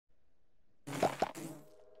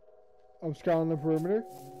I'm scouting the perimeter.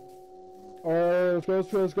 Alright, let's go,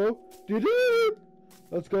 let's go, let's go. Doo-doo!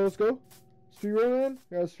 Let's go, let's go. Speedrun, man.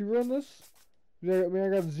 Gotta speedrun this. I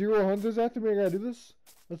got 0 hunters after me. I gotta do this.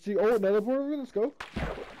 Let's see. Oh, another portal. Let's go.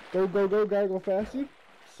 Go, go, go. Gotta go fast, dude.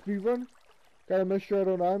 Speedrun. Gotta make sure I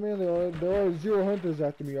don't die, man. There are 0 hunters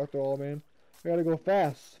after me after all, man. I gotta go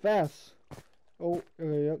fast, fast. Oh,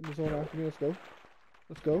 okay, yep. There's one after me. Let's go.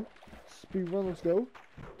 Let's go. Speedrun. Let's go.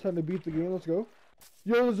 Time to beat the game. Let's go.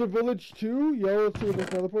 Yo, there's a village too. Yo, let's see what this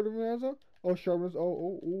another portal has on. Oh, sharpness.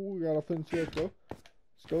 Oh, we got a flint seal. Let's go.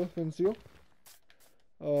 Let's go, flint seal.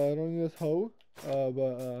 I don't need this hoe.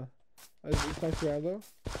 But it's nice to have though.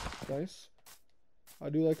 It's nice. I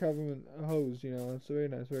do like having a hose, you know. It's very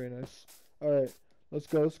nice, very nice. Alright, let's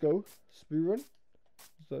go, let's go. Speedrun.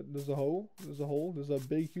 There's a hole. There's a hole. There's a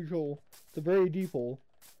big, huge hole. It's a very deep hole.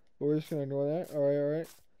 But we're just gonna ignore that. Alright, alright.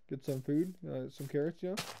 Get some food. Some carrots, you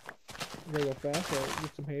know. We're gonna go fast. Alright,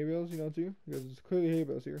 get some hay bales, you know, too. Because there's clearly hay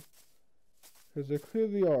bales here. Because there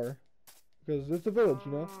clearly are. Because it's a village,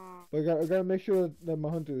 you know. But I gotta make sure that my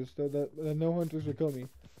hunters, that no hunters will kill me.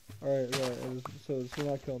 Alright, right. So they're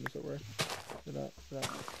not killing me, so we're. They're not.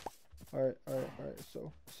 Alright.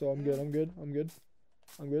 So I'm good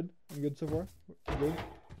so far. I'm good.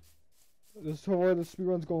 So far the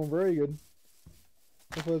speedrun's going very good.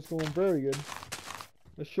 So far it's going very good.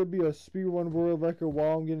 There should be a speedrun world record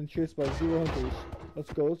while I'm getting chased by 0 hunters.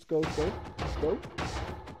 Let's go.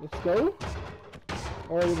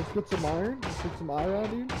 Alright, let's get some iron. Let's get some iron,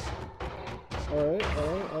 dude.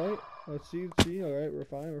 Alright. Let's see. Alright, we're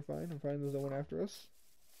fine. There's no one after us.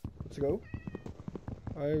 Let's go.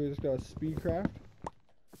 Alright, we just got a speedcraft.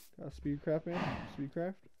 Man.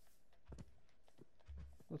 Speedcraft.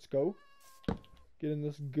 Let's go. Getting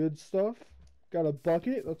this good stuff. Got a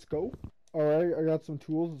bucket. Let's go. Alright, I got some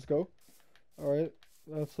tools. Let's go. Alright,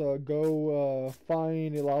 let's go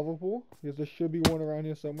find a lava pool. Because there should be one around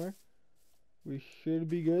here somewhere. We should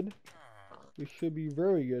be good. We should be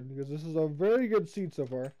very good. Because this is a very good seed so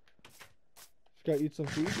far. Just gotta eat some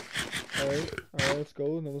food. Alright, let's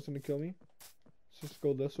go. No one's gonna kill me. Let's just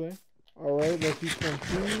go this way. Alright, let's eat some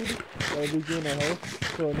food. That'll be good in our health.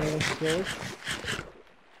 So no one can kill us.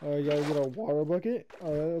 Alright, gotta get a water bucket.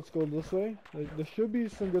 Alright, let's go this way. There should be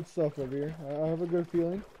some good stuff over here. I have a good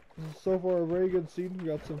feeling. This is so far a very good seed. We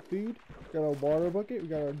got some food. Got a water bucket. We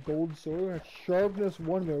got a gold sword. A sharpness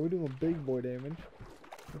 1 there. We're doing big boy damage.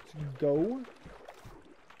 Let's go.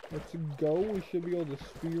 We should be able to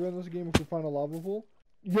speedrun this game if we find a lava pool.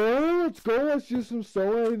 Yo, let's go. Let's use some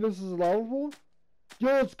stone. I think this is a lava pool. Yo,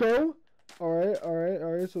 let's go. Alright.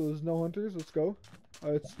 So there's no hunters. Let's go.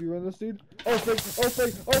 Alright, speedrun this dude. Oh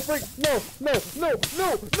freak. No.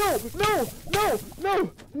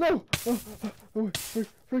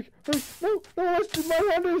 Freak. No, that's my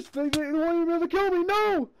hunters. They won't even be able to kill me.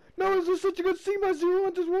 No, this is such a good scene. My 0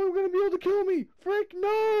 hunters weren't going to be able to kill me. Frick,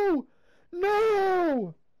 no.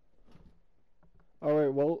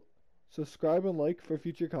 Alright, well, subscribe and like for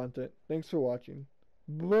future content. Thanks for watching.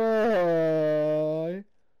 Bye.